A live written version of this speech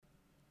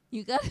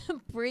You gotta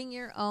bring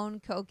your own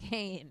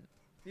cocaine.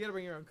 You gotta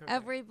bring your own cocaine.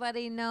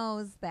 Everybody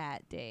knows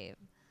that, Dave.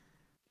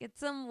 Get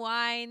some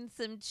wine,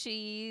 some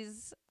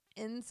cheese,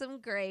 and some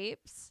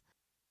grapes,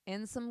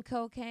 and some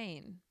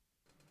cocaine.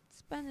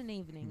 Spend an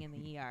evening in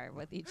the ER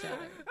with each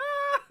other.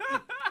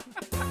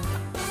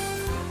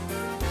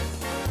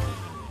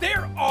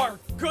 There are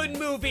good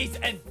movies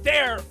and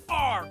there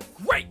are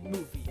great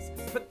movies.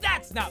 But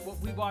that's not what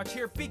we watch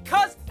here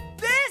because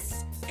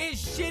this is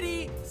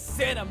shitty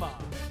cinema.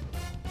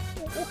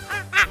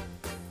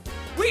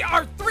 We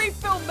are three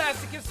film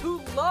masochists who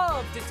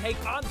love to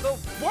take on the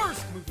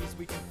worst movies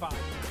we can find,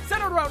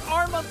 centered around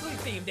our monthly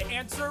theme to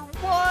answer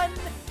one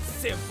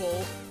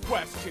simple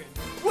question.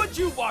 Would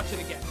you watch it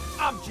again?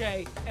 I'm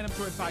Jay, and I'm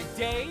joined by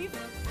Dave.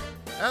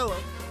 Hello.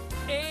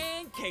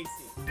 And Casey.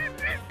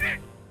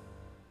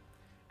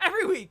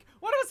 Every week,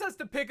 one of us has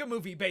to pick a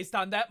movie based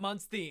on that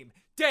month's theme.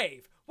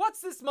 Dave,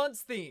 what's this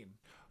month's theme?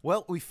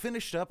 Well, we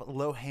finished up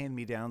Low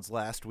Hand-Me-Downs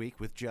last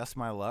week with Just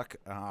My Luck,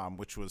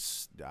 which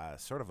was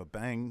sort of a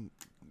bang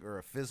or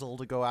a fizzle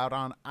to go out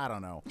on. I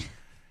don't know.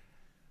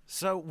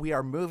 So we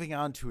are moving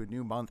on to a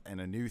new month and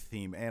a new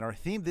theme. And our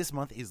theme this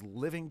month is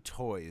Living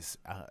Toys.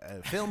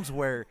 Films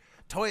where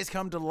toys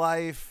come to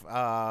life.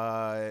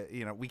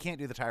 We can't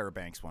do the Tyra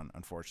Banks one,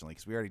 unfortunately,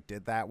 because we already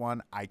did that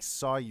one. I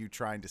saw you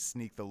trying to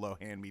sneak the Low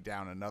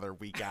Hand-Me-Down another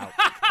week out,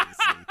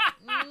 Casey.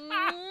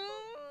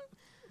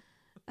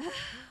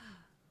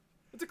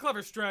 It's a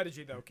clever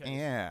strategy, though, Casey.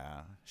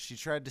 Yeah, she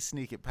tried to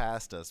sneak it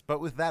past us.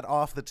 But with that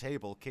off the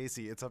table,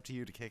 Casey, it's up to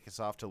you to kick us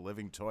off to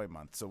Living Toy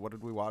Month. So what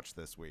did we watch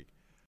this week?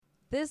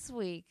 This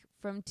week,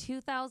 from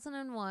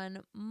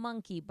 2001,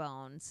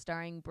 Monkeybone,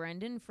 starring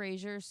Brendan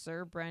Fraser,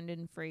 Sir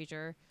Brendan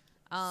Fraser.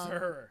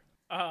 Sir.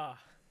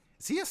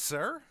 Is he a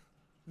sir?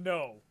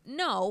 No.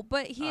 No,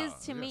 but he is to I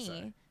was gonna me.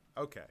 say.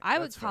 Okay. I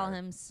would that's call fair.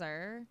 him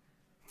Sir.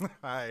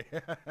 Hi.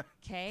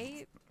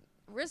 Okay?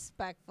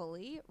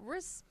 Respectfully,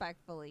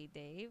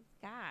 Dave.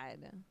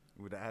 God.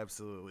 Would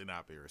absolutely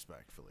not be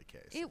respectfully,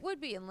 Casey. It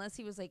would be, unless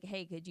he was like,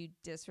 hey, could you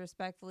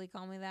disrespectfully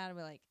call me that? I'd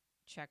be like,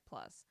 check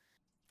plus.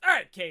 All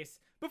right,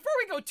 Case. Before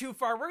we go too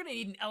far, we're going to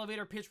need an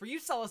elevator pitch where you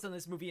sell us on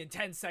this movie in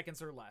 10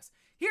 seconds or less.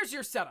 Here's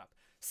your setup.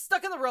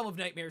 Stuck in the realm of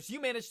nightmares, you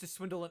manage to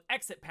swindle an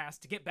exit pass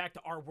to get back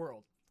to our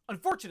world.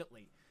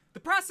 Unfortunately, the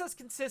process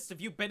consists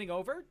of you bending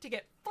over to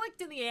get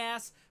flicked in the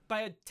ass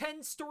by a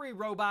 10-story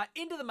robot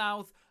into the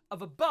mouth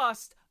of a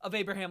bust of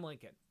Abraham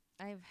Lincoln.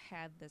 I've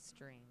had this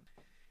dream.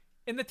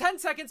 In the 10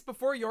 seconds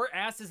before your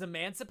ass is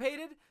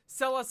emancipated,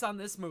 sell us on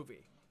this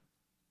movie.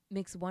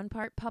 Mix 1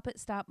 part puppet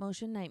stop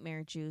motion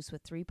nightmare juice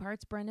with 3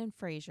 parts Brendan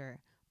Fraser.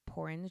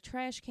 Pour in a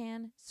trash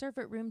can. Serve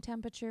at room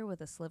temperature with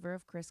a sliver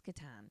of Chris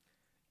Kattan.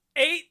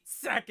 8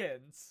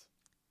 seconds.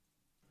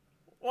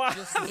 Wow.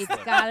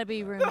 It's gotta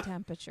be room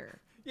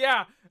temperature.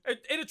 Yeah,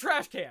 in a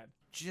trash can.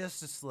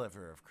 Just a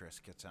sliver of Chris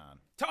Kattan.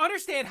 To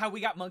understand how we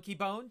got monkey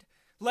boned,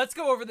 let's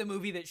go over the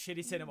movie that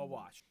Shitty Cinema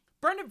watched.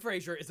 Brendan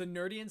Fraser is a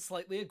nerdy and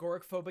slightly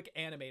agoraphobic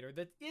animator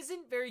that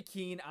isn't very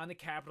keen on the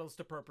capitalist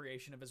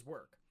appropriation of his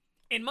work.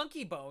 In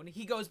Monkeybone,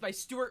 he goes by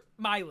Stuart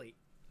Miley.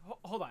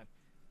 Hold on.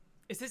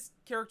 Is his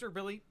character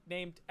really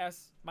named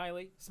S.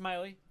 Miley?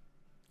 Smiley?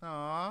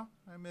 Aw,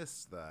 I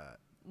missed that.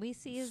 We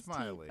see his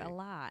Smiley. teeth a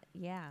lot,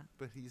 yeah.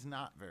 But he's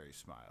not very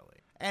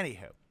smiley.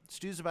 Anywho,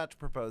 Stu's about to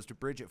propose to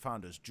Bridget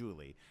Fonda's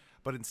Julie,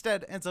 but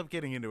instead ends up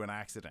getting into an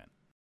accident.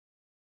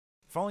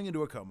 Falling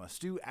into a coma,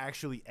 Stu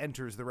actually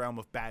enters the realm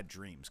of bad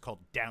dreams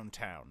called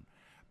Downtown.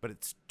 But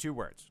it's 2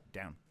 words,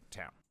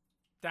 Downtown.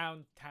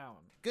 Downtown.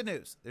 Good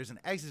news, there's an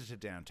exit to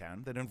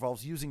Downtown that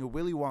involves using a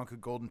Willy Wonka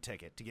golden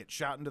ticket to get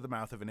shot into the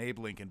mouth of an Abe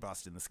Lincoln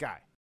bust in the sky.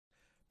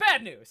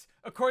 Bad news.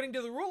 According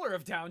to the ruler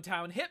of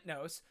Downtown,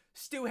 Hypnos,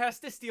 Stu has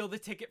to steal the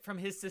ticket from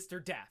his sister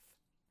Death.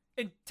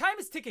 And time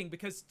is ticking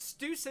because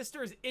Stu's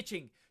sister is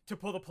itching to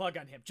pull the plug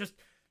on him.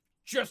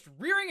 Just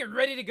rearing and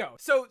ready to go.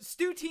 So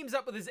Stu teams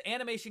up with his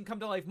animation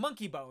come-to-life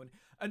Monkeybone,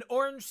 an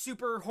orange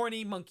super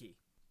horny monkey.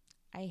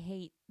 I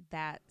hate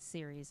that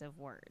series of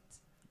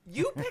words.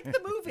 You picked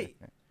the movie.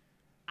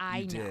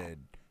 I know. did.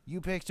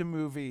 You picked a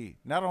movie,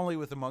 not only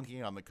with a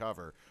monkey on the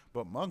cover,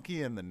 but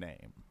monkey in the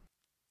name.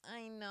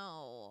 I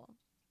know.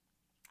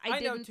 I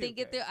know didn't too, think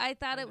it through. Paige. I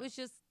thought I it know. was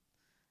just,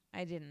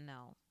 I didn't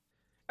know.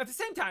 At the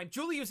same time,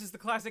 Julie uses the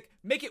classic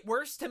make it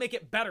worse to make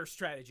it better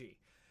strategy.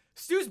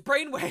 Stu's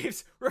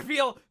brainwaves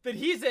reveal that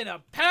he's in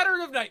a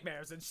pattern of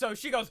nightmares, and so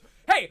she goes,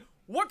 hey,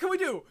 what can we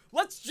do?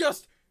 Let's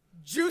just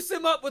juice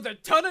him up with a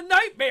ton of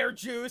nightmare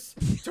juice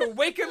to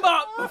wake him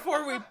up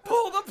before we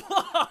pull the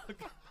plug.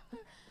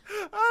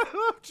 I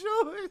love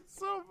Julie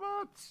so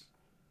much.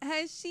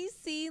 Has she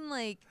seen,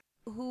 like,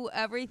 who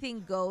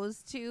everything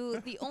goes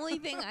to? The only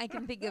thing I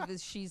can think of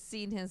is she's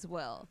seen his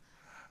will.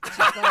 She's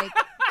like,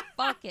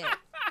 fuck it.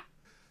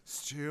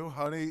 Stu,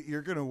 honey,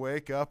 you're going to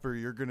wake up or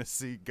you're going to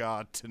see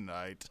God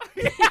tonight.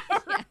 Yeah,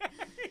 right.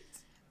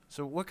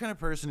 So what kind of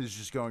person is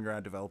just going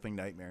around developing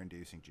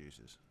nightmare-inducing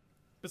juices?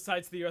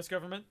 Besides the U.S.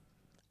 government?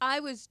 I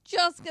was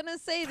just going to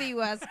say the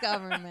U.S.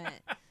 government.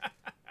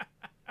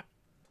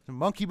 So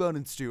Monkeybone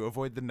and Stu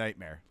avoid the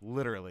nightmare,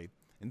 literally,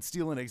 and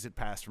steal an exit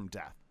pass from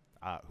Death.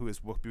 who is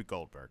Whoopi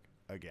Goldberg.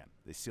 Again,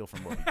 they steal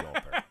from Whoopi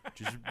Goldberg,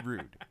 which is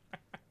rude.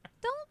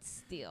 Don't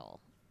steal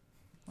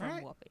from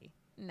Right. Whoopi.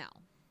 No.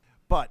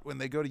 But when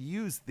they go to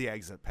use the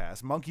exit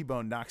pass,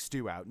 Monkeybone knocks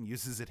Stu out and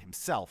uses it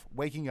himself,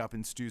 waking up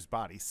in Stu's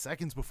body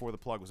seconds before the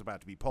plug was about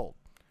to be pulled.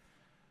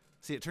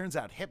 See, it turns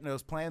out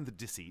Hypnos planned the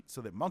deceit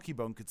so that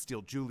Monkeybone could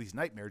steal Julie's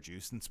nightmare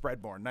juice and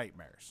spread more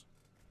nightmares.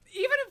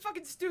 Even in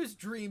fucking Stu's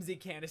dreams, he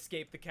can't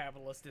escape the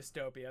capitalist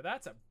dystopia.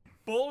 That's a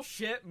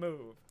bullshit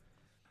move.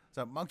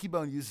 So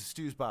Monkeybone uses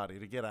Stu's body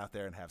to get out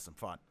there and have some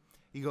fun.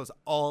 He goes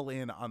all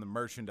in on the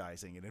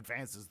merchandising and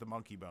advances the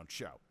Monkeybone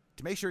show.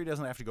 To make sure he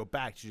doesn't have to go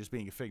back to just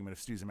being a figment of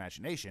Stu's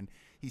imagination,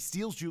 he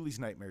steals Julie's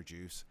nightmare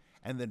juice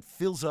and then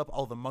fills up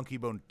all the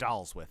Monkeybone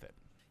dolls with it.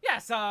 Yeah,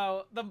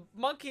 so the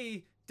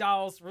monkey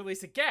dolls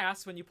release a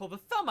gas when you pull the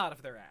thumb out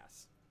of their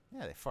ass.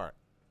 Yeah, they fart.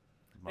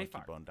 They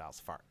fart. Monkeybone dolls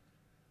fart.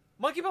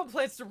 Monkeybone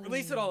plans to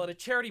release it all at a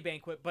charity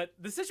banquet, but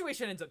the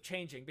situation ends up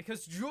changing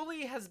because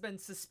Julie has been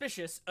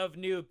suspicious of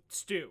new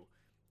Stu,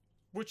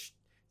 which,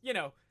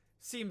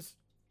 seems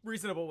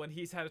reasonable when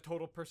he's had a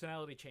total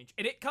personality change.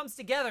 And it comes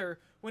together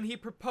when he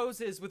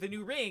proposes with a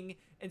new ring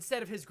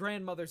instead of his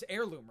grandmother's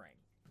heirloom ring.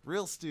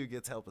 Real Stu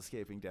gets help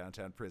escaping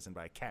downtown prison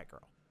by a cat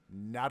girl.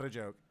 Not a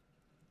joke.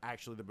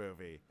 Actually, the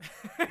movie.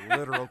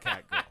 Literal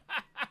cat girl.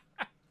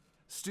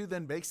 Stu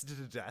then makes it to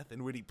death,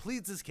 and when he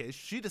pleads his case,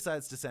 she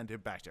decides to send him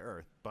back to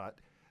Earth. But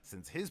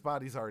since his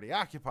body's already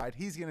occupied,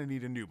 he's going to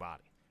need a new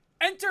body.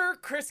 Enter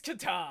Chris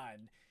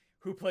Kattan,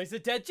 who plays a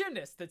dead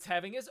gymnast that's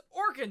having his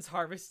organs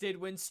harvested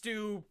when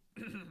Stu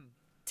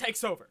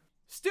takes over.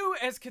 Stu,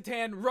 as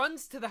Kattan,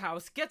 runs to the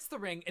house, gets the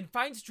ring, and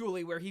finds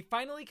Julie, where he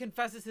finally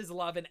confesses his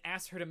love and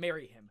asks her to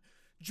marry him.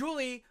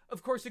 Julie,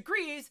 of course,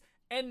 agrees,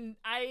 and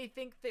I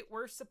think that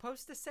we're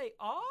supposed to say,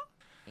 aw?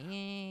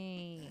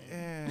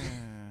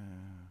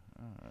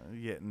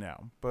 Yeah,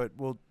 no. But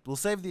we'll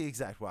save the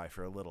exact why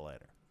for a little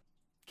later.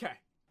 Okay.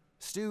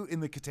 Stu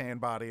in the Kattan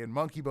body and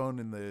Monkeybone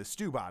in the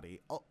Stu body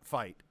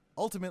fight,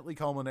 ultimately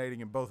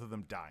culminating in both of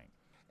them dying.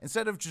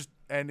 Instead of just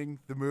ending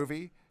the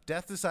movie,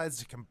 Death decides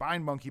to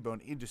combine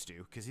Monkeybone into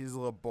Stu, because he's a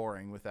little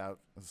boring without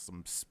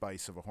some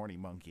spice of a horny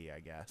monkey, I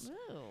guess.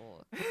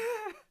 Ooh.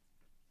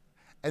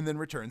 And then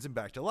returns him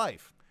back to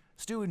life.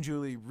 Stu and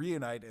Julie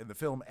reunite, and the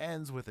film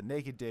ends with a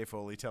naked Dave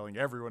Foley telling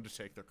everyone to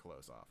take their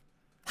clothes off.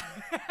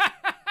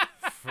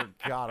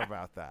 Forgot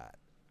about that.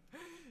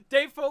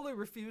 Dave Foley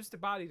refused to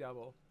body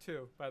double,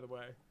 too, by the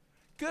way.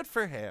 Good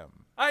for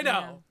him. I know.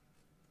 Yeah.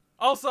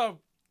 Also,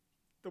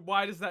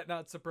 why does that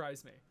not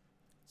surprise me?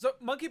 So,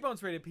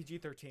 Monkeybone's rated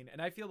PG-13,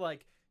 and I feel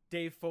like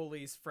Dave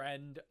Foley's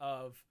friend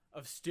of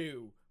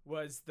Stu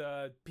was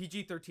the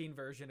PG-13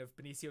 version of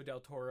Benicio del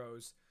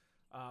Toro's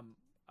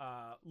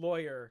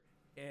lawyer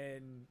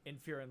in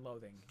Fear and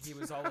Loathing. He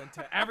was all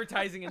into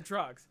advertising and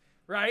drugs,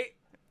 right?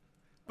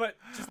 But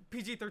just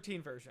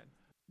PG-13 version.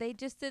 They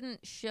just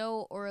didn't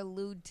show or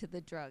allude to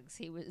the drugs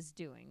he was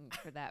doing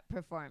for that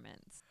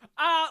performance.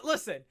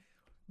 Listen,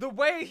 the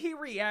way he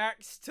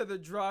reacts to the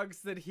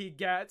drugs that he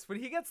gets, when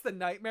he gets the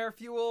nightmare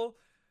fuel,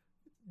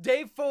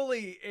 Dave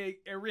Foley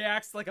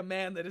reacts like a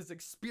man that has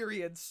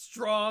experienced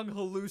strong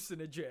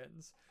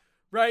hallucinogens,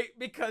 right?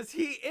 Because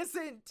he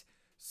isn't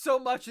so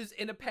much as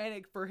in a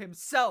panic for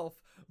himself,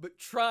 but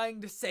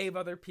trying to save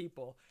other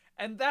people.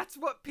 And that's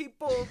what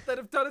people that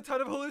have done a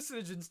ton of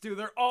hallucinogens do.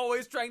 They're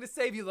always trying to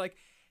save you. Like,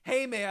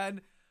 hey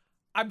man,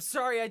 I'm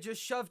sorry I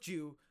just shoved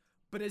you,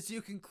 but as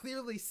you can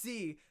clearly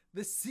see,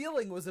 the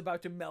ceiling was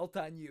about to melt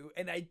on you,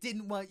 and I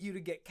didn't want you to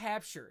get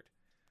captured.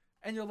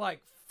 And you're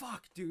like,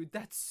 fuck, dude,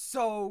 that's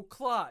so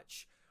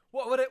clutch.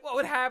 What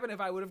would happen if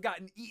I would have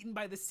gotten eaten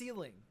by the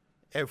ceiling?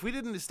 If we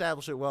didn't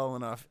establish it well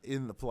enough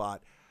in the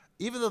plot,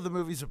 even though the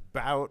movie's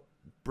about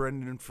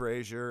Brendan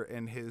Fraser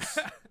and his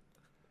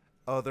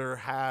other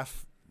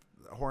half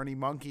horny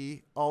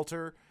monkey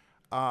alter,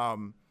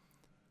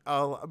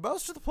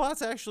 most of the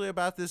plot's actually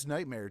about this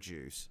nightmare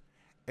juice.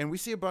 And we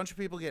see a bunch of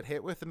people get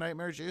hit with the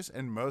nightmare juice,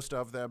 and most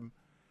of them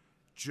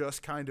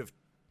just kind of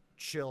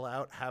chill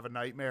out, have a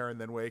nightmare,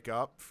 and then wake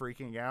up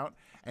freaking out.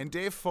 And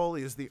Dave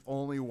Foley is the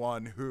only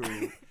one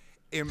who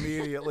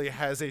immediately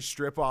has a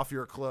strip off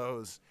your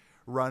clothes,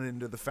 run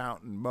into the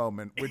fountain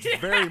moment, which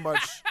very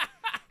much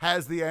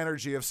has the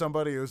energy of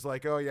somebody who's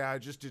like, oh yeah, I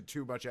just did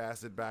too much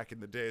acid back in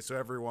the day, so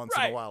every once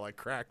in a while I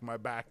crack my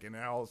back, and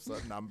all of a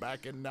sudden I'm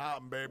back in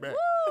numb, baby.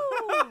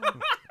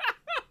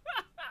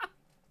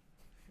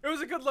 It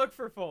was a good look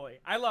for Foley.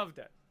 I loved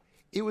it.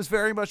 It was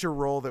very much a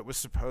role that was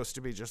supposed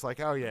to be just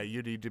like, oh yeah,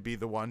 you need to be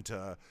the one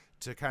to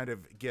kind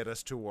of get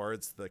us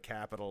towards the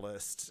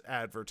capitalist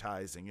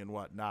advertising and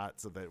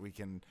whatnot so that we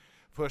can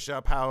push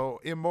up how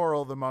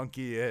immoral the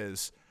monkey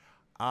is.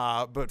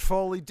 But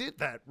Foley did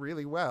that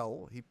really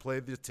well. He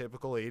played the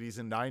typical 80s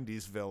and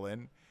 90s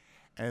villain,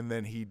 and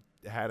then he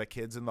had a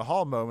kids in the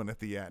hall moment at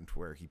the end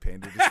where he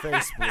painted his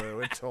face blue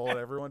and told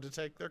everyone to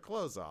take their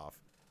clothes off.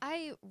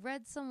 I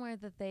read somewhere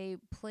that they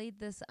played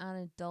this on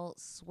Adult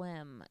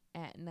Swim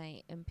at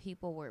night, and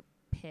people were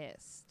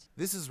pissed.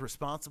 This is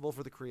responsible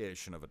for the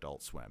creation of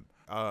Adult Swim,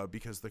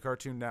 because the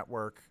Cartoon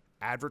Network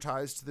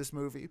advertised this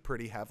movie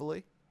pretty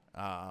heavily.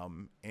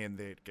 and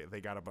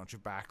they got a bunch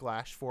of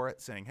backlash for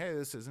it, saying, "Hey,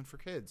 this isn't for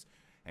kids."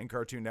 And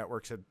Cartoon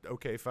Network said,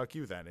 "Okay, fuck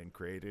you then," and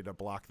created a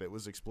block that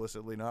was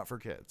explicitly not for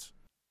kids.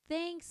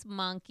 Thanks,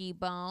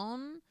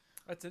 Monkeybone.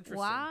 That's interesting.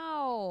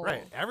 Wow.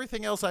 Right.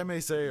 Everything else I may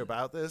say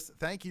about this,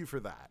 thank you for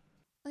that.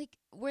 Like,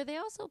 were they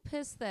also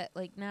pissed that,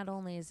 like, not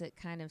only is it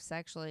kind of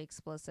sexually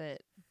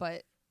explicit,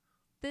 but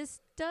this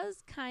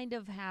does kind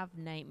of have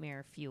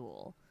nightmare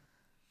fuel?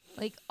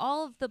 Like,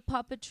 all of the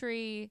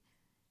puppetry,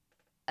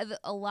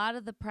 a lot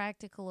of the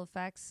practical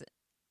effects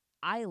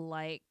I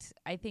liked.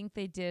 I think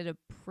they did a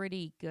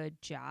pretty good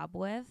job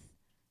with.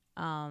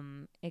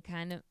 It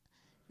kind of,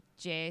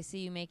 Jay, I see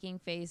you making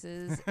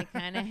faces. It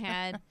kind of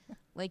had,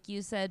 like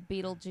you said,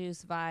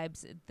 Beetlejuice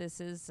vibes.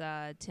 This is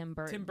Tim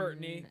Burton. Tim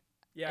Burton-y.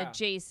 Yeah.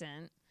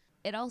 Adjacent.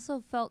 It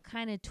also felt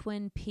kind of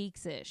Twin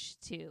Peaks-ish,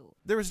 too.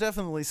 There was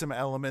definitely some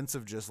elements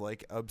of just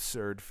like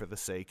absurd for the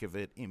sake of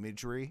it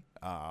imagery,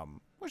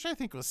 which I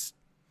think was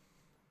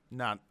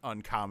not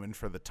uncommon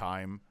for the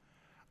time.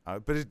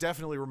 But it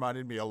definitely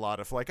reminded me a lot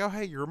of like, oh,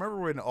 hey, you remember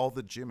when all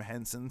the Jim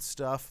Henson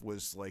stuff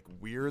was like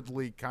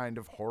weirdly kind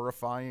of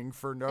horrifying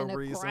for no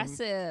reason?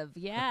 Aggressive,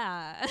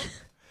 yeah.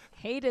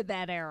 Hated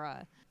that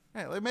era.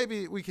 Hey, like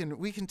maybe we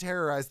can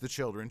terrorize the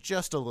children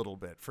just a little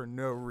bit for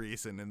no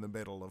reason in the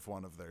middle of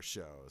one of their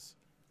shows.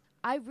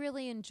 I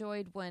really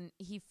enjoyed when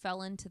he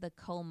fell into the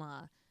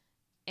coma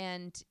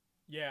and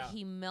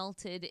he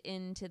melted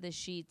into the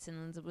sheets,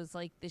 and it was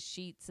like the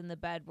sheets in the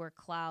bed were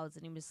clouds,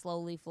 and he was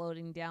slowly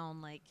floating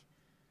down. Like,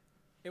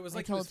 it was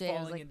like he was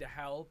falling into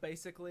hell,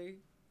 basically.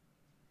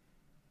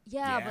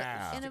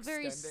 Yeah, but in a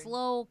very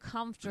slow,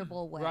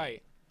 comfortable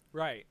way.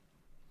 Right.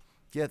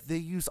 Yeah, they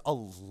use a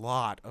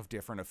lot of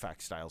different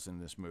effect styles in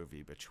this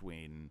movie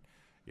between,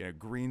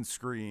 green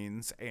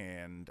screens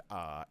and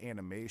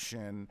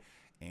animation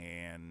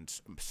and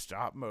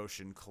stop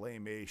motion,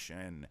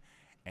 claymation,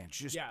 and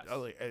just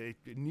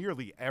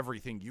nearly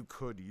everything you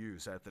could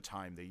use at the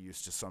time they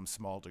used to some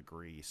small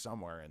degree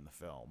somewhere in the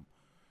film.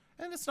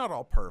 And it's not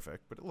all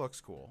perfect, but it looks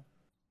cool.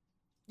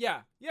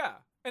 Yeah.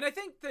 And I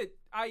think that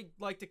I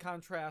like to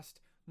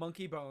contrast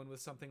Monkeybone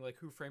with something like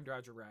Who Framed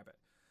Roger Rabbit.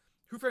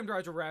 Who Framed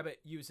Roger Rabbit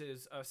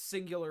uses a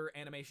singular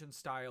animation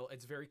style.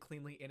 It's very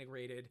cleanly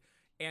integrated.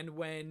 And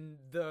when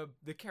the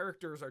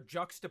characters are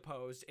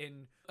juxtaposed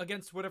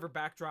against whatever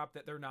backdrop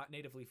that they're not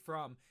natively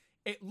from,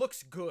 it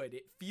looks good.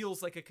 It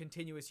feels like a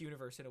continuous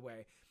universe in a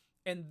way.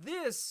 And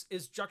this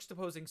is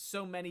juxtaposing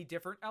so many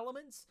different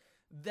elements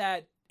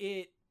that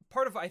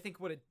part of, I think,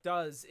 what it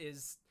does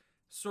is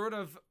sort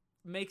of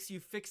makes you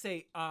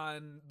fixate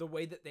on the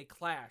way that they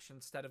clash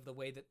instead of the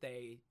way that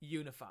they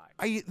unify.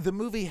 The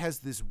movie has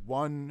this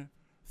one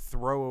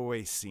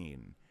throwaway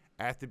scene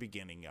at the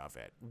beginning of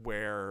it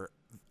where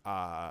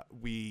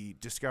we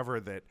discover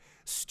that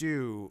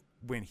Stu,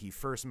 when he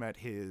first met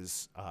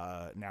his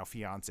now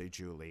fiance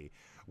Julie,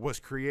 was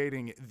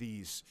creating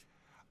these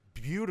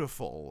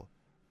beautiful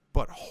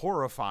but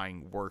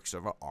horrifying works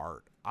of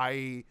art.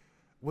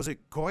 Was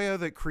it Goya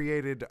that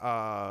created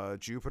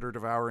Jupiter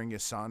devouring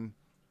his son?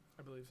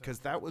 I believe so. Because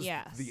that was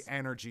the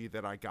energy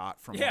that I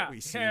got from what we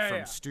see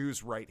from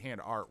Stu's right-hand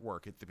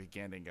artwork at the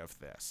beginning of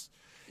this.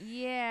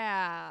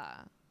 Yeah.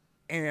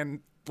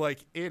 And,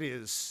 like, it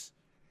is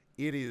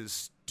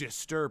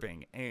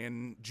disturbing.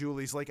 And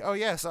Julie's like, oh,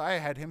 yes, I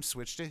had him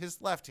switch to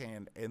his left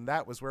hand. And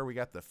that was where we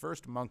got the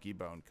first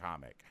Monkeybone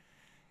comic.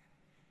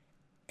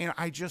 And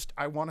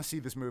I want to see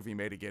this movie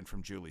made again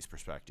from Julie's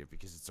perspective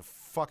because it's a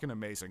fucking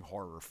amazing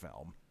horror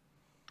film.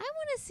 I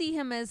want to see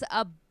him as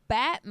a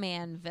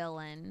Batman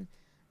villain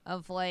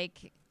of,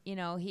 like,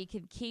 he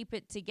could keep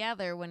it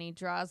together when he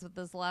draws with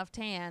his left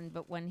hand,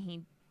 but when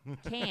he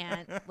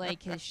can't,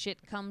 like, his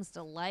shit comes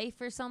to life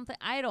or something.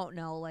 I don't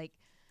know. Like,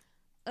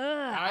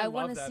 I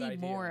want to see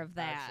more of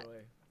that.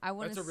 Actually. I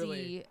want to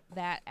see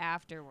that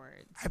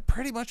afterwards. I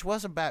pretty much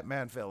was a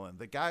Batman villain.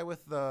 The guy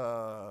with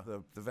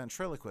the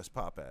ventriloquist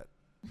puppet.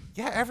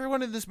 Yeah,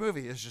 everyone in this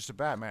movie is just a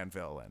Batman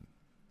villain.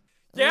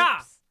 Yeah,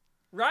 Oops.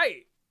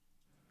 right.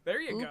 There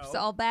you go. Oops,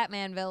 all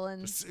Batman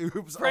villains.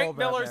 Oops, Frank all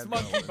Miller's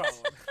Batman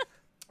Monkeybone.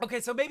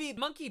 Okay, so maybe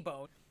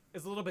Monkeybone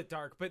is a little bit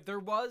dark, but there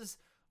was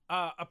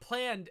a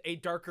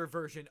darker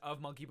version of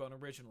Monkeybone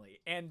originally.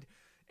 And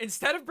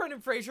instead of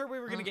Brendan Fraser, we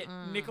were going to get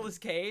Nicolas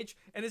Cage.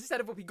 And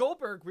instead of Whoopi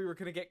Goldberg, we were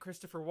going to get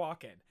Christopher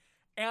Walken.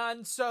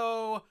 And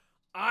so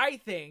I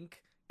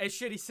think, as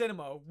Shitty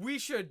Cinema, we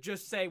should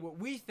just say what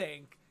we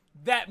think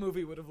that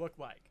movie would have looked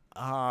like.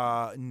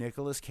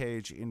 Nicolas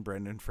Cage in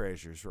Brendan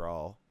Fraser's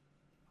role.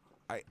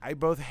 I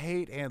both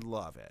hate and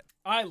love it.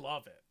 I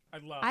love it.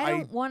 I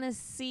don't want to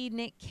see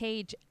Nick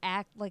Cage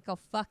act like a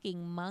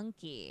fucking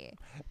monkey.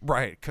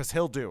 Right, because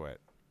he'll do it.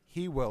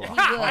 He will 100%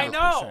 I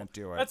know.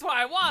 do it. That's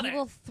why I want it. He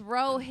will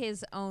throw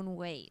his own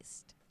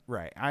waste.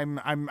 Right. I'm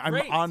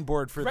on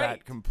board for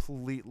that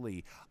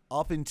completely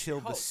up until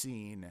the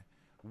scene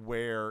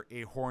where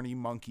a horny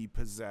monkey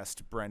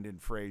possessed Brendan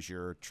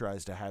Fraser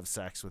tries to have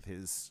sex with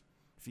his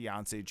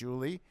fiance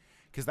Julie,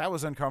 because that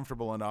was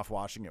uncomfortable enough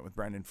watching it with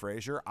Brendan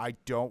Fraser. I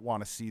don't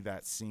want to see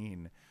that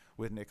scene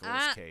with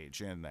Nicolas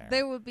Cage in there.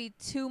 There would be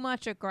too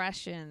much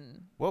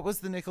aggression. What was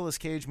the Nicolas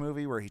Cage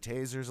movie where he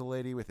tasers a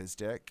lady with his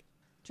dick?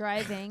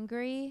 Drive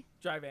Angry?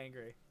 Drive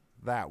Angry.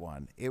 That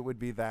one. It would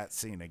be that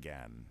scene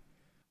again.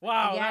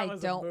 Wow, yeah, that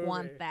was I don't a movie.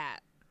 want that.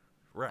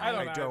 Right. I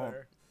don't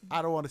either.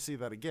 I don't want to see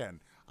that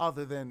again.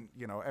 Other than,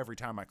 every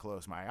time I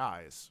close my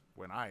eyes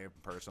when I am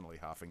personally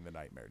huffing the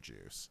nightmare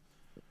juice.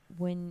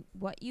 When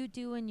what you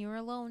do in your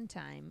alone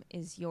time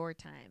is your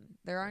time.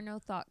 There are no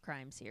thought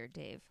crimes here,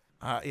 Dave.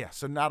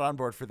 So not on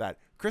board for that.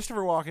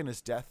 Christopher Walken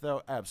as Death,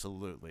 though,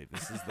 absolutely.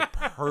 This is the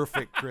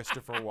perfect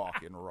Christopher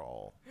Walken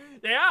role.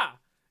 Yeah.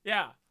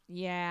 Yeah.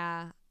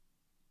 Yeah.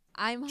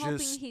 I'm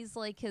hoping he's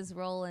like his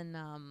role in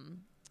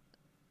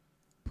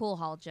Pool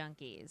Hall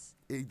Junkies.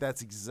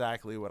 That's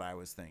exactly what I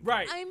was thinking.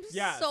 Right. I'm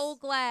Yes. so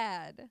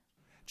glad.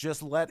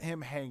 Just let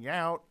him hang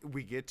out.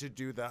 We get to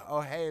do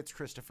hey, it's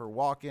Christopher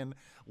Walken.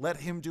 Let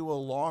him do a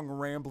long,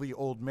 rambly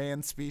old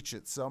man speech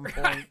at some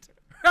point.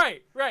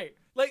 Right.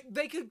 Like,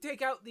 they could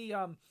take out the,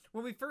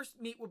 when we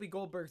first meet Whoopi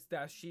Goldberg's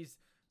death, she's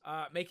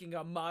making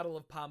a model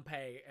of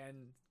Pompeii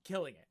and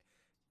killing it.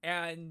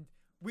 And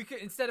we could,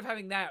 instead of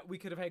having that, we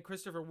could have had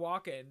Christopher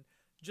Walken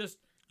just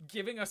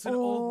giving us an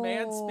old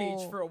man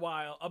speech for a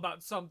while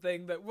about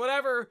something that,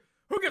 whatever,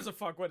 who gives a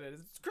fuck what it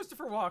is? It's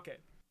Christopher Walken.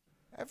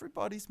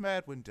 Everybody's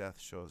mad when Death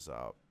shows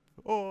up.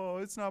 Oh,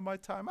 it's not my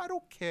time. I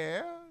don't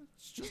care.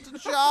 It's just a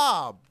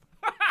job.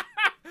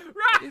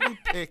 Right.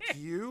 Didn't pick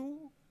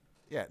you.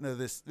 Yeah, no,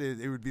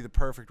 it would be the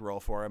perfect role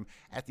for him.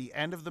 At the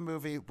end of the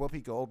movie,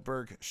 Whoopi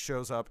Goldberg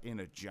shows up in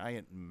a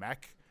giant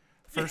mech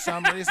for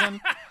some reason.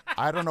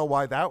 I don't know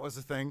why that was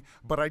a thing,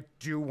 but I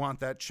do want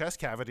that chest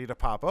cavity to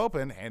pop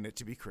open and it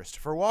to be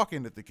Christopher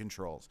Walken at the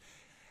controls.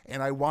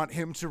 And I want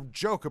him to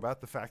joke about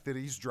the fact that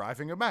he's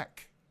driving a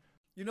mech.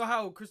 You know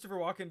how Christopher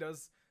Walken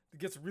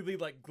gets really,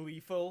 like,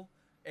 gleeful?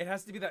 It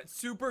has to be that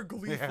super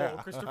gleeful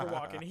Christopher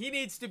Walken. He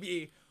needs to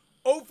be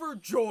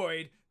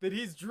overjoyed that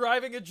he's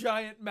driving a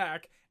giant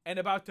mech and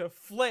about to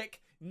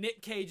flick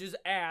Nick Cage's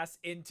ass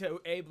into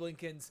Abe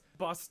Lincoln's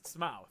bust's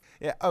mouth.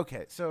 Yeah,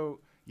 okay, so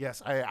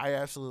yes, I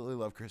absolutely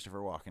love Christopher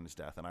Walken's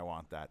Death, and I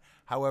want that.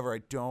 However, I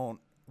don't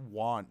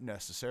want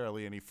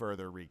necessarily any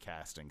further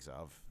recastings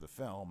of the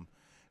film,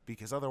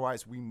 because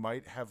otherwise we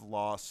might have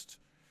lost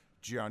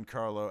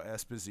Giancarlo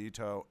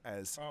Esposito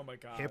as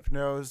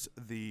Hypnos,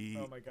 the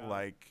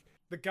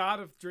the god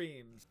of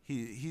dreams.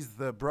 He's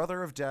the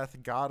brother of death,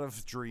 god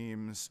of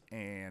dreams,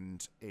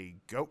 and a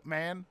goat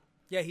man.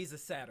 Yeah, he's a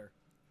satyr.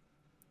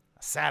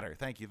 A satyr,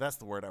 thank you. That's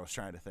the word I was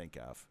trying to think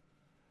of.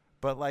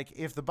 But like,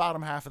 if the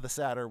bottom half of the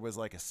satyr was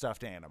like a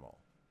stuffed animal,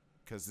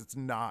 because it's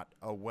not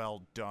a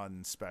well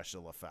done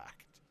special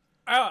effect.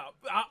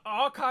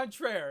 Au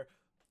contraire,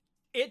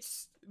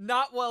 its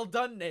not well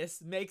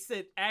doneness makes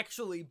it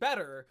actually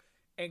better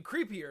and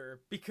creepier,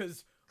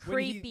 because the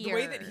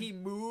way that he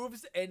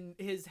moves and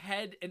his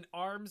head and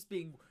arms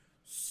being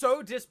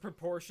so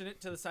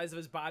disproportionate to the size of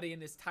his body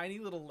and his tiny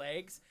little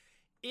legs,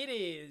 it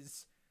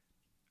is,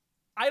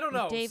 I don't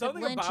know, David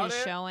something Lynch about is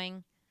it.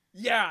 showing.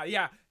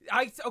 Yeah.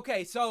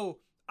 So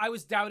I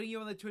was doubting you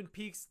on the Twin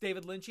Peaks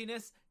David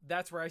Lynchiness.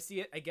 That's where I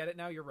see it. I get it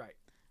now. You're right.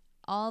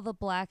 All the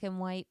black and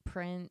white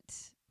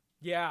print.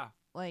 Yeah.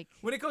 Like,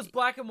 when it goes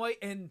black and white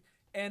and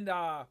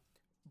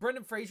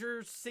Brendan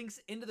Fraser sinks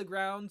into the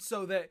ground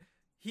so that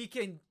he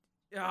can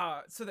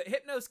so that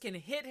Hypnos can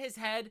hit his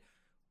head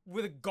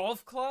with a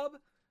golf club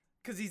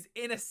because he's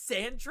in a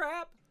sand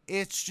trap.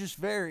 It's just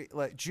very,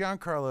 like,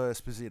 Giancarlo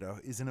Esposito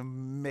is an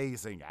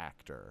amazing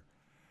actor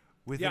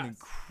with an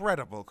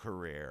incredible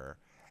career.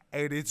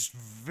 And it's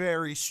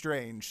very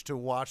strange to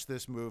watch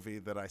this movie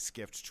that I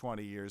skipped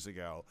 20 years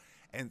ago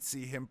and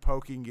see him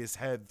poking his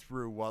head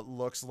through what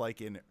looks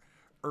like an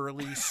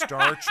early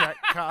Star Trek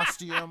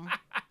costume.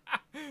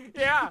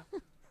 Yeah.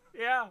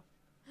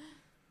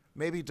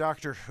 Maybe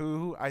Doctor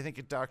Who. I think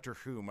a Doctor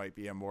Who might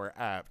be a more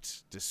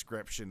apt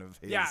description of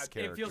his character.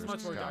 Yeah, it feels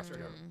much more Doctor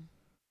Who.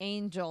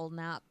 Angel,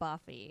 not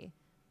Buffy.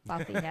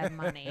 Buffy had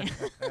money.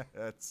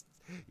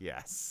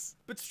 Yes.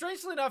 But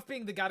strangely enough,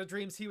 being the god of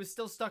dreams, he was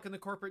still stuck in the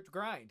corporate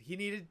grind. He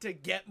needed to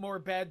get more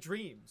bad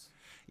dreams.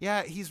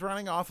 Yeah, he's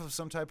running off of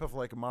some type of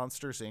like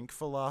Monsters Inc.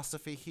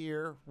 philosophy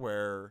here,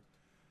 where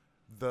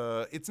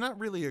it's not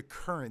really a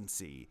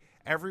currency.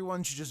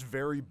 Everyone's just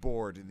very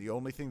bored, and the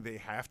only thing they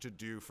have to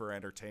do for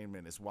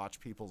entertainment is watch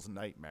people's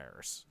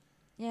nightmares.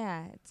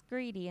 Yeah, it's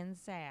greedy and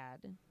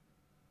sad.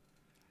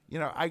 You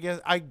know, I guess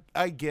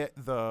I get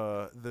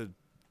the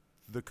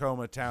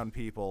Coma Town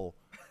people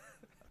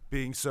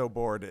being so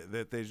bored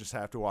that they just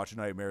have to watch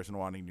nightmares and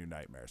wanting new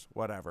nightmares.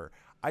 Whatever.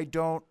 I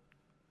don't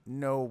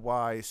know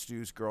why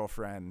Stu's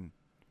girlfriend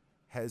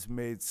has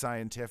made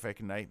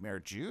scientific nightmare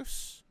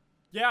juice.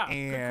 Yeah,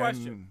 good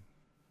question.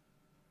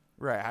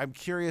 Right. I'm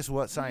curious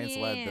what science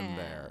led them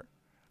there.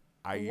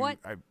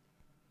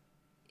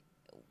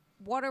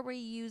 What are we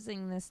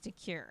using this to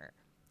cure?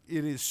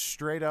 It is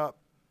straight up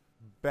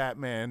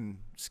Batman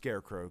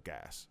Scarecrow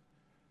gas.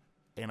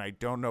 And I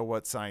don't know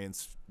what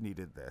science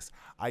needed this.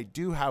 I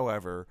do,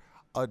 however,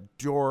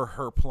 adore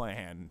her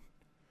plan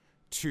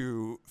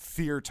to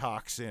fear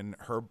toxin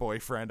her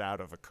boyfriend out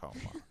of a coma.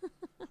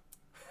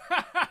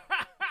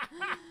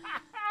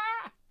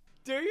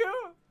 Do you?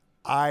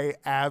 I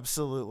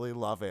absolutely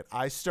love it.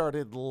 I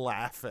started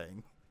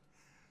laughing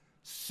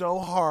so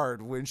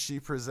hard when she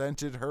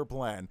presented her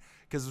plan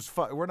because it's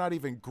we're not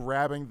even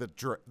grabbing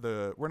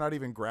we're not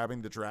even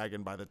grabbing the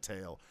dragon by the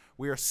tail.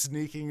 We are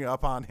sneaking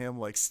up on him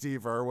like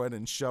Steve Irwin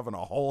and shoving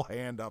a whole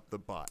hand up the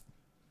butt.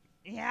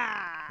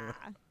 Yeah.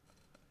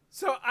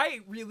 So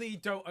I really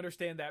don't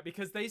understand that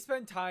because they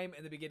spend time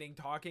in the beginning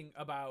talking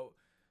about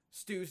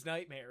Stu's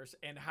nightmares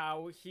and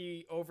how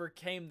he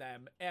overcame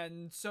them.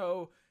 And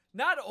so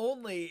not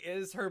only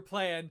is her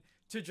plan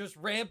to just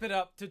ramp it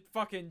up to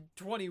fucking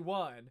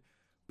 21,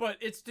 but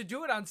it's to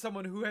do it on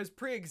someone who has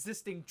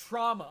pre-existing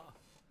trauma.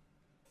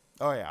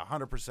 Oh yeah,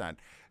 100%.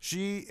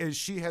 She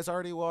has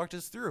already walked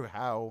us through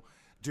how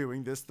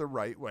doing this the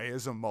right way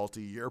is a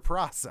multi-year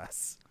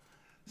process.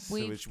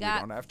 Which we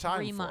don't have time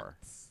 3 for.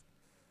 months.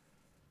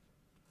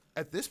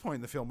 At this point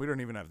in the film, we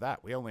don't even have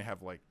that. We only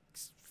have like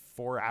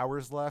 4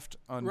 hours left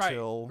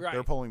until Right.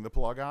 they're pulling the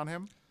plug on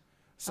him.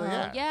 So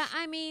yeah. Yeah,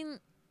 I mean,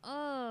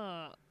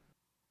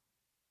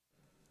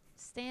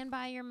 stand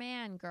by your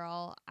man,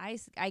 girl.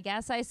 I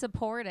guess I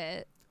support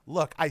it.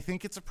 Look, I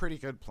think it's a pretty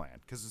good plan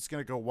because it's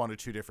going to go one of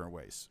two different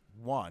ways.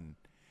 One,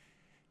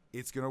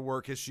 it's going to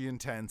work as she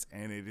intends,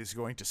 and it is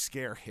going to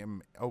scare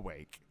him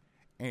awake,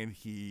 and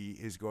he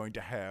is going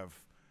to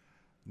have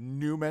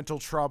new mental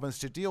traumas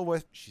to deal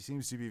with. She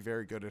seems to be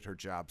very good at her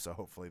job, so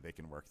hopefully they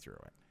can work through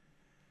it.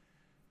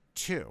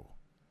 Two,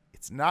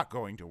 it's not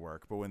going to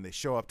work, but when they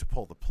show up to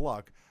pull the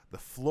plug, the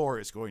floor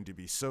is going to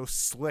be so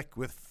slick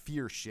with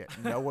fear shit,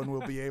 no one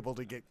will be able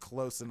to get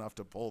close enough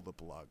to pull the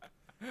plug.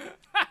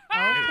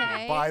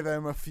 Okay. Buy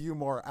them a few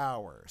more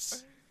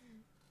hours.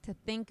 To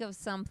think of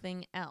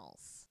something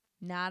else.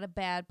 Not a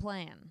bad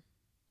plan.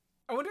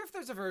 I wonder if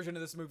there's a version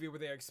of this movie where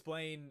they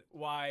explain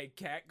why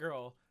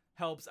Catgirl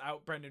helps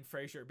out Brendan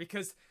Fraser,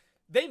 because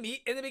they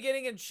meet in the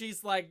beginning and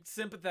she's like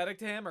sympathetic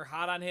to him or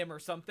hot on him or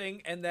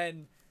something, and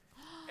then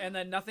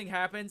nothing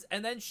happens,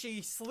 and then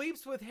she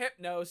sleeps with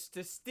Hypnos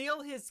to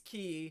steal his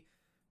key,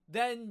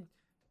 then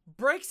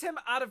breaks him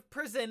out of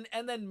prison,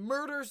 and then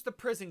murders the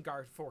prison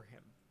guard for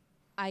him.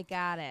 I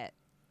got it.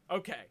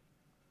 Okay.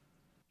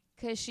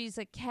 'Cause she's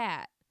a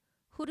cat.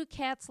 Who do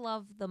cats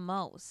love the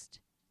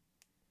most?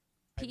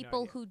 I have no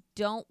People idea. who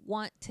don't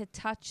want to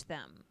touch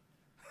them.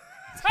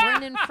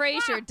 Brendan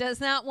Fraser does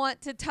not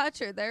want to touch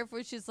her.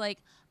 Therefore, she's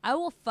like, I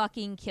will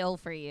fucking kill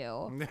for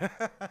you.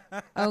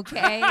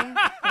 Okay?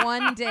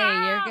 One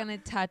day you're going to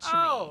touch me.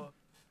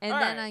 And all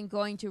then right. I'm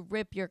going to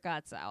rip your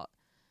guts out.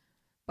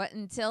 But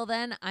until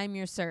then, I'm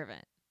your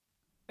servant.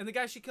 And the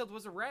guy she killed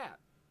was a rat.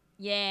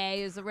 Yeah,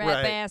 he was a rat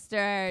Right.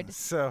 bastard.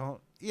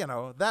 So,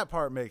 that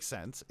part makes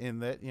sense in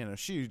that,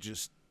 she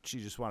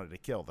just wanted to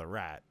kill the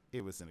rat.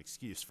 It was an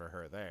excuse for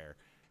her there.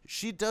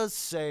 She does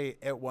say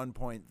at one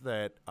point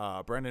that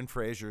Brendan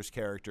Fraser's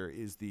character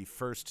is the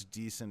first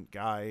decent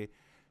guy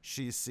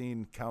she's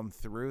seen come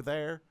through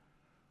there,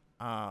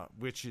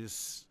 which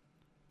is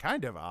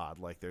kind of odd.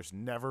 Like, there's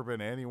never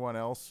been anyone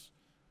else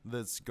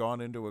that's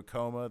gone into a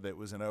coma that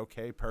was an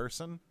okay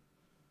person.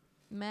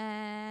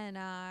 Men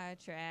are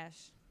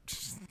trash.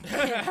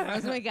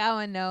 Rose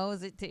McGowan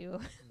knows it too.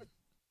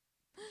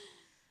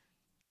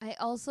 I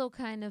also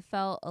kind of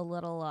felt a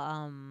little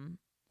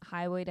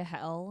Highway to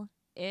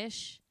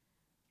Hell-ish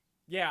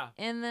Yeah.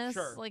 in this.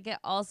 Sure. Like, it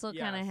also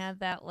kind of Yes. had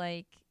that,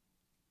 like,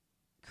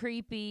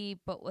 creepy,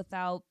 but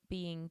without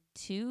being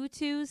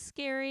too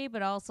scary,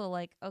 but also,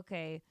 like,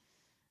 okay,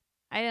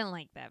 I didn't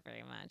like that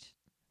very much.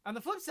 On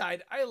the flip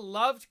side, I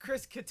loved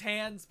Chris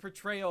Kattan's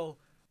portrayal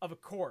of a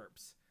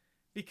corpse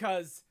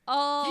because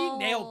Oh.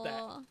 he nailed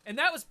that. And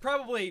that was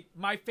probably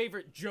my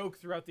favorite joke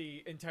throughout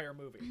the entire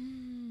movie.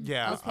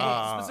 Yeah.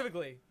 Okay.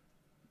 Specifically.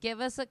 Give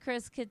us a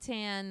Chris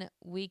Kattan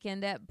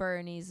Weekend at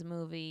Bernie's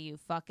movie, you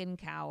fucking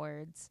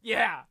cowards.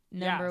 Yeah.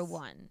 Number yes.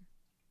 1.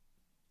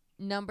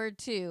 Number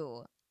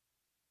 2,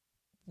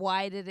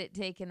 why did it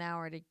take an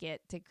hour to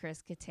get to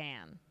Chris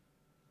Kattan?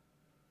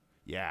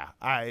 Yeah,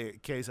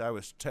 Case, I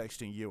was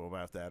texting you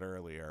about that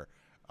earlier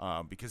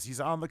because he's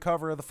on the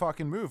cover of the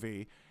fucking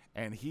movie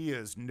and he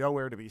is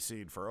nowhere to be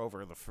seen for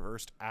over the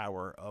first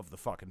hour of the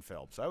fucking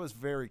film. So I was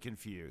very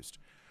confused.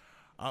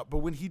 But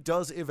when he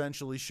does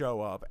eventually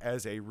show up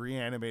as a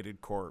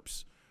reanimated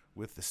corpse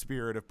with the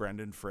spirit of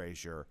Brendan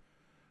Fraser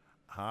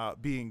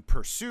being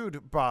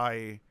pursued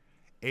by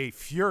a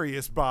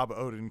furious Bob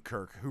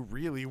Odenkirk who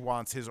really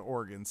wants his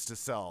organs to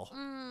sell.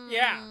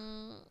 Yeah.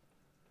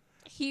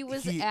 He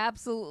was He-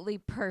 absolutely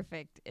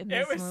perfect in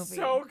this It was movie.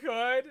 so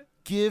good.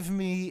 Give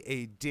me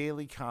a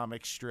daily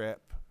comic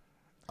strip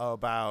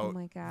about Oh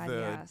my God, the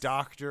yes.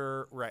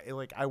 doctor, right?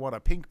 Like, I want a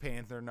Pink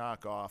Panther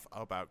knockoff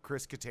about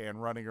Chris Kattan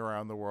running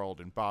around the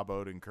world and Bob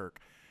Odenkirk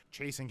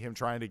chasing him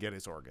trying to get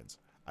his organs.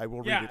 I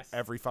will read it Yes.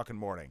 every fucking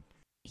morning.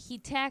 He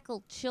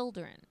tackled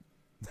children.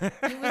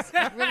 He was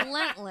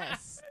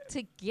relentless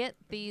to get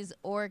these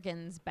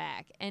organs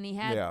back. And he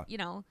had,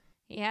 Yeah.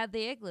 he had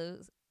the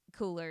igloo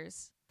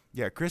coolers.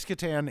 Yeah, Chris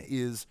Kattan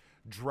is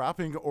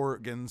dropping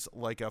organs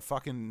like a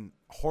fucking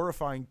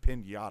horrifying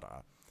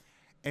pinata.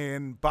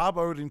 And Bob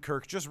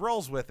Odenkirk just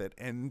rolls with it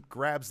and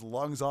grabs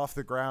lungs off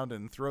the ground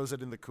and throws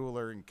it in the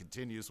cooler and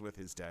continues with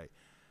his day.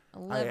 A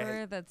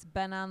liver that's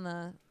been on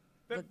the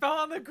fell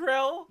on the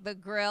grill. the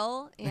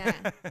grill. Yeah.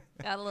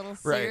 Got a little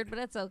Right. seared, but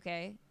it's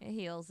okay. It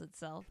heals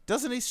itself.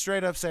 Doesn't he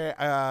straight up say,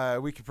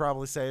 we could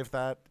probably save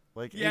that?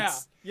 Like, Yeah,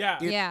 yeah.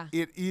 Yeah.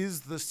 It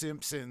is The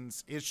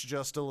Simpsons. It's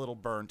just a little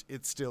burnt.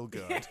 It's still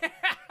good.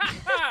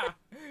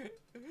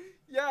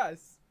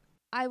 Yes.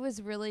 I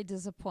was really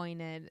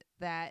disappointed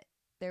that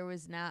there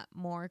was not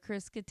more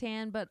Chris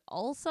Kattan, but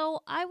also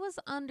I was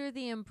under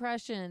the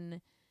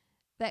impression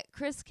that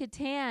Chris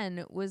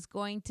Kattan was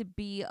going to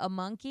be a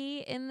monkey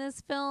in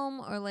this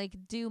film or like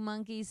do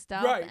monkey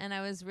stuff. Right. And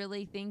I was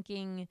really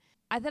thinking,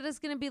 I thought it was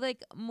going to be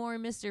like more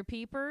Mr.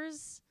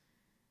 Peepers,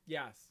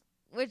 Yes.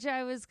 which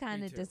I was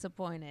kind Me of too.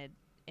 disappointed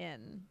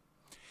in.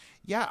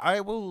 Yeah, I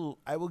will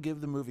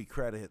give the movie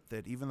credit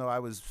that even though I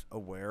was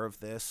aware of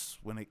this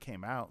when it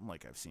came out, and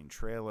like I've seen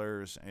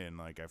trailers and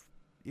like I've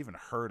even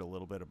heard a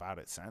little bit about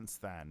it since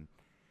then,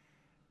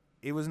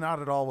 it was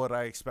not at all what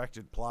I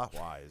expected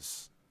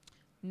plot-wise.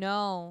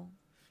 No.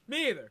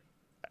 Me either.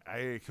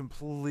 It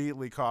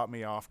completely caught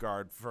me off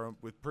guard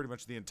with pretty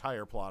much the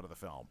entire plot of the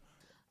film.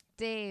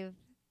 Dave,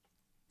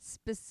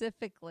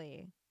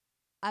 specifically,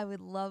 I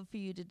would love for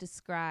you to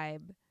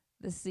describe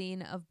the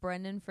scene of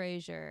Brendan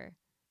Fraser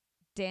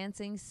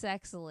dancing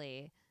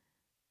sexily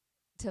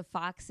to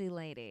Foxy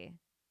Lady.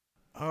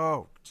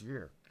 Oh,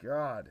 dear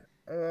God.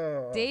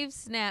 Ugh. Dave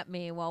snapped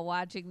me while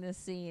watching this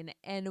scene,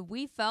 and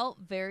we felt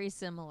very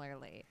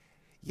similarly.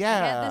 Yeah.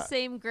 I had the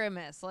same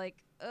grimace,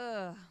 like,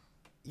 ugh.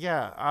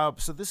 Yeah,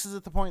 so this is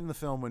at the point in the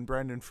film when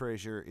Brendan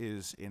Fraser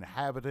is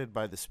inhabited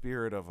by the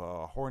spirit of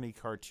a horny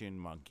cartoon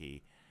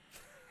monkey.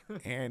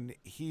 And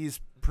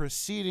he's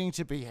proceeding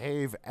to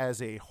behave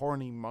as a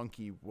horny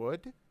monkey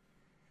would.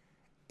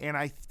 And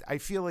I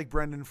feel like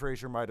Brendan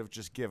Fraser might have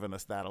just given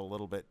us that a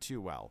little bit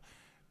too well.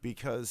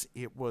 Because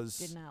it was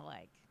Did not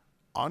like.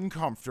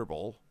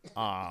 uncomfortable.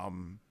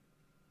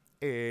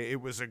 It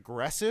was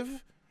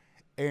aggressive.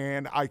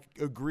 And I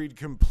agreed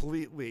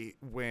completely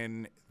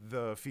when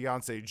the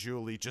fiancée,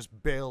 Julie,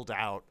 just bailed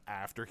out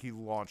after he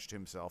launched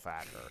himself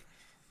at her.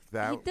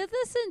 He did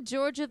this in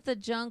George of the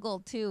Jungle,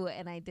 too,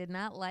 and I did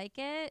not like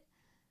it.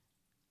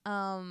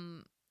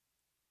 Why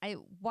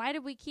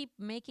do we keep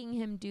making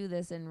him do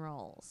this in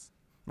roles?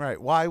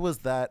 Right. Why was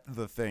that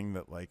the thing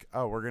that, like,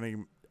 oh, we're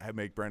going to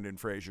make Brendan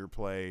Fraser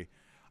play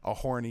a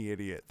horny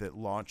idiot that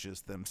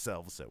launches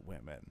themselves at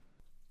women?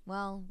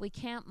 Well, we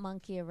can't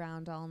monkey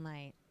around all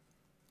night.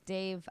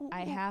 Dave,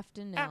 I have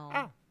to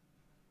know.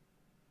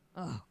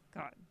 Oh,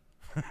 God.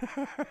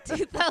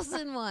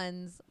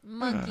 2001's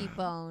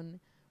Monkeybone.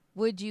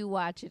 Would you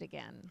watch it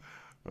again?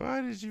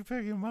 Why did you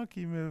pick a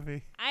monkey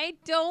movie? I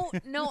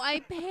don't know.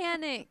 I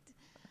panicked.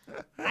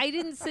 I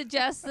didn't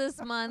suggest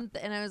this month,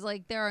 and I was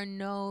like, there are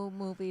no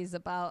movies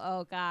about,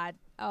 oh,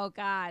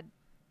 God.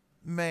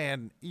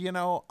 Man,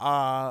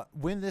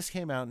 when this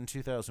came out in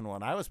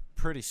 2001, I was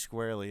pretty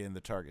squarely in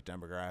the target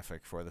demographic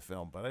for the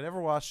film, but I never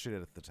watched it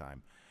at the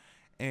time.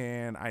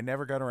 And I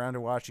never got around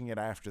to watching it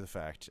after the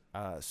fact.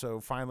 So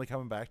finally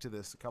coming back to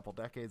this a couple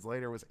decades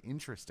later was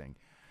interesting.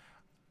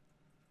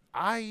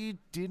 I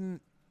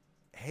didn't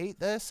hate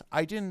this.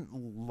 I didn't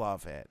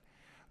love it.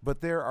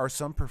 But there are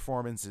some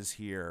performances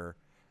here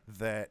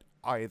that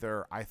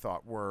either I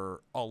thought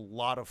were a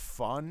lot of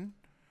fun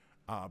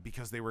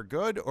because they were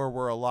good, or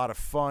were a lot of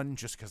fun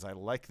just because I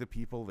like the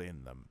people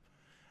in them.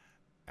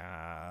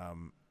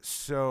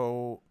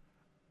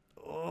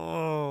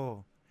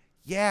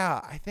 Yeah,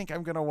 I think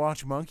I'm going to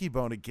watch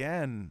Monkeybone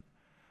again.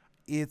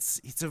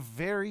 It's a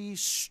very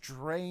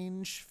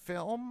strange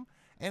film,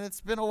 and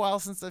it's been a while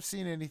since I've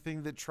seen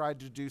anything that tried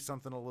to do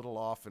something a little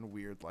off and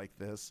weird like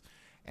this.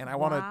 And I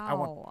want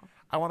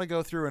to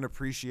go through and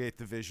appreciate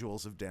the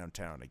visuals of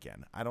downtown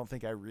again. I don't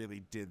think I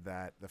really did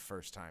that the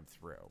first time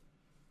through.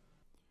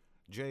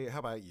 Jay, how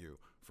about you?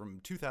 From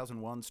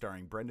 2001,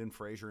 starring Brendan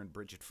Fraser and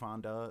Bridget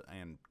Fonda,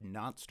 and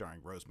not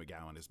starring Rose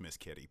McGowan as Miss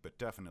Kitty, but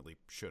definitely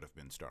should have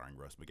been starring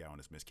Rose McGowan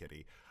as Miss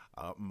Kitty.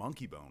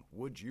 Monkeybone,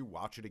 would you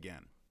watch it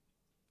again?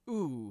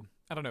 Ooh,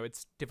 I don't know.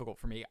 It's difficult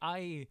for me.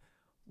 I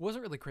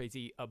wasn't really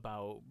crazy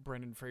about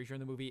Brendan Fraser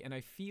in the movie, and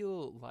I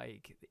feel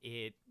like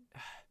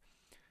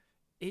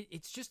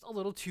it's just a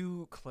little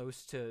too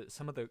close to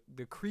some of the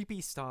creepy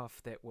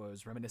stuff that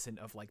was reminiscent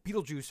of like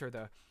Beetlejuice or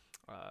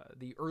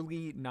the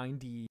early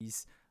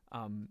 90s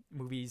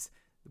movies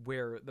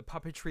where the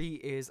puppetry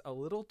is a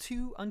little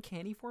too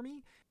uncanny for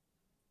me.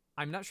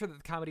 I'm not sure that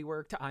the comedy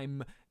worked.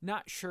 I'm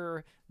not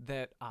sure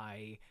that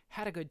I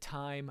had a good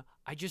time.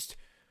 I just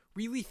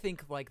really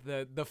think like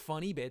the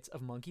funny bits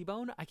of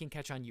Monkeybone I can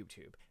catch on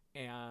YouTube.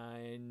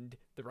 And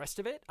the rest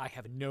of it, I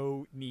have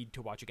no need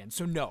to watch again.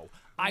 So no,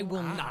 I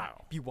will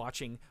not be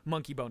watching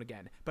Monkeybone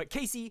again. But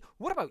Casey,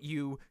 what about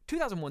you?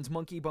 2001's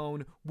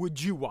Monkeybone,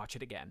 would you watch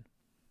it again?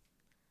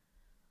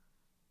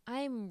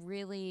 I'm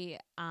really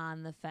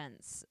on the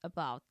fence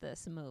about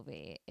this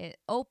movie. It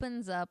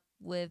opens up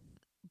with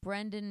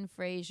Brendan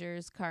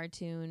Fraser's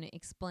cartoon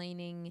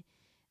explaining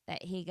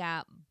that he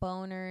got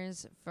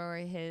boners for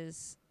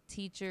his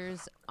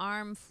teacher's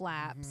arm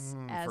flaps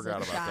as a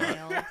forgot about that.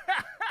 child.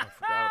 I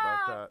forgot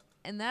about that.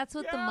 And that's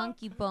what the Yeah.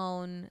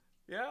 Monkeybone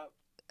Yeah.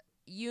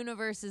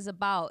 universe is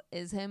about,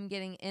 is him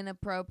getting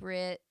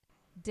inappropriate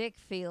dick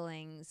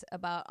feelings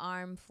about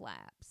arm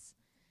flaps.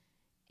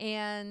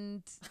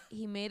 And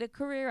he made a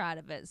career out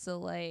of it. So,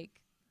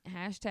 like,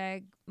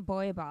 hashtag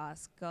boy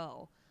boss,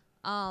 go.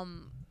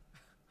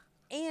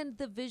 And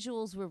the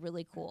visuals were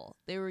really cool.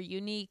 They were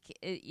unique.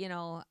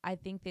 I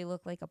think they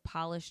look like a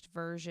polished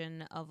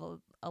version of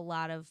a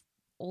lot of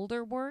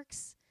older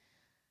works.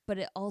 But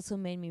it also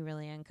made me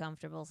really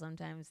uncomfortable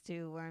sometimes,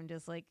 too, where I'm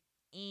just like,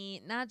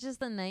 not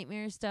just the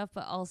nightmare stuff,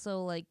 but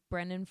also, like,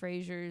 Brendan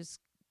Fraser's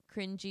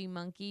cringy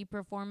monkey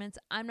performance.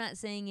 I'm not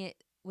saying it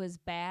was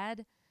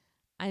bad.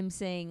 I'm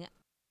saying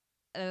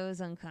it was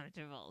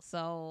uncomfortable.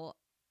 So,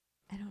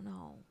 I don't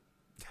know.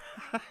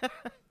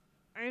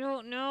 I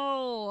don't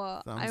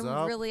know. Thumbs I'm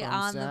up, really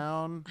thumbs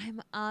down. I'm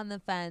on the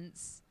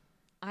fence.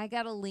 I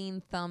gotta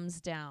lean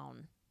thumbs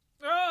down.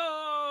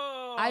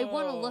 Oh! I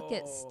want to look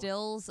at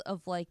stills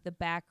of like the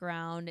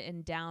background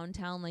and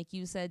downtown, like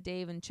you said,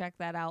 Dave, and check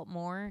that out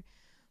more.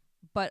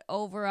 But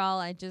overall,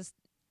 I just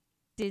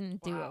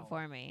didn't do it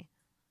for me.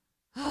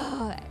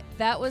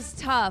 That was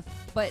tough,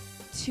 but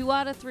 2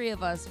 out of 3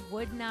 of us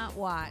would not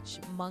watch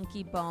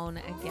Monkeybone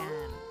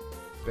again.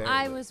 Barely.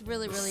 I was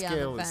really, really on the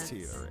scale fence. is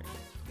teetering.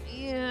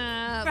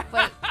 Yeah,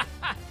 but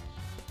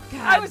God,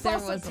 I was there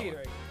also was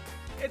teetering.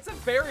 It's a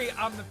very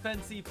on the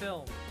fencey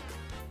film.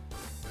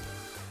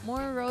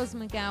 more Rose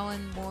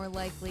McGowan, more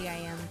likely I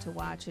am to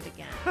watch it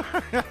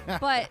again.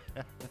 But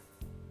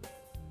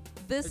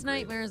this Agreed.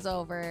 nightmare's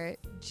over.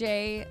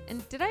 Jay,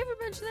 and did I ever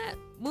mention that?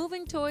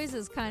 Moving toys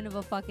is kind of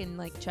a fucking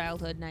like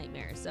childhood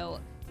nightmare. So,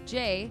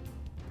 Jay,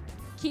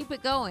 keep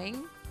it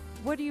going.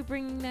 What are you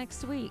bringing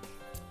next week?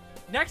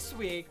 Next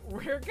week,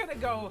 we're gonna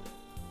go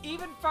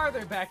even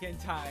farther back in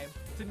time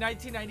to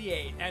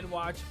 1998 and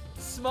watch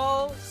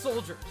Small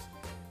Soldiers,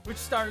 which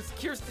stars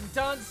Kirsten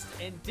Dunst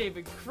and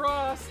David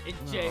Cross and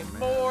Jay man.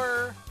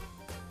 Moore.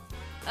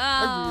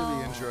 I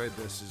really enjoyed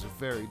this as a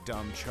very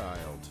dumb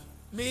child.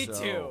 Me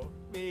So,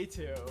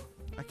 too.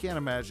 I can't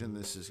imagine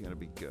this is going to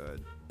be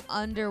good.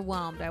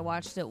 Underwhelmed. I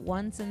watched it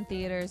once in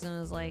theaters and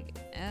was like,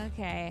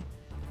 okay.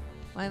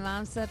 My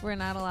mom said we're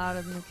not allowed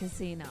in the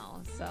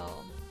casino,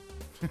 so.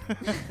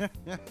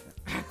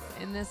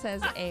 And this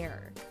has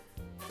air.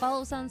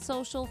 Follow us on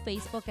social,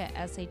 Facebook at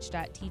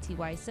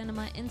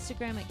sh.ttycinema,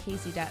 Instagram at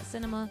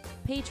casey.cinema,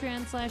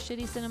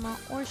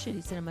 Patreon/shittycinema, or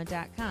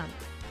shittycinema.com.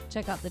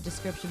 Check out the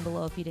description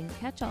below if you didn't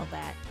catch all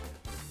that.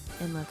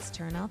 And let's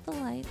turn out the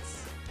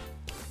lights,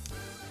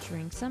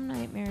 drink some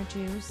nightmare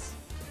juice,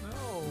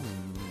 No.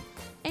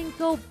 and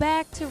go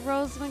back to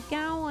Rose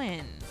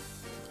McGowan.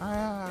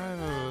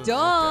 Okay.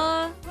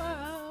 Duh!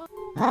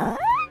 Wow.